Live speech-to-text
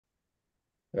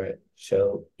All right.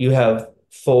 So you have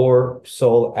four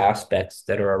soul aspects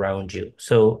that are around you.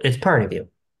 So it's part of you.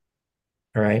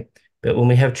 All right. But when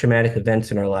we have traumatic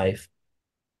events in our life,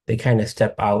 they kind of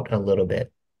step out a little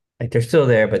bit. Like they're still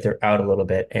there, but they're out a little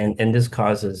bit. And this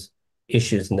causes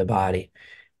issues in the body.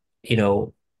 You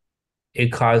know,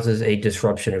 it causes a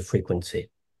disruption of frequency,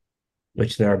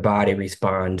 which then our body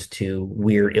responds to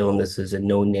weird illnesses and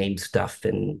no-name stuff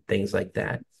and things like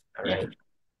that. All Yeah. right.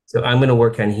 So I'm going to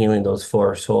work on healing those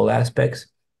four soul aspects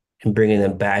and bringing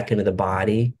them back into the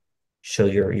body, show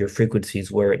your frequencies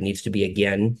where it needs to be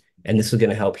again. And this is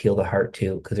going to help heal the heart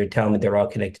too, because they're telling me they're all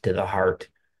connected to the heart.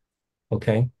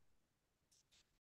 Okay.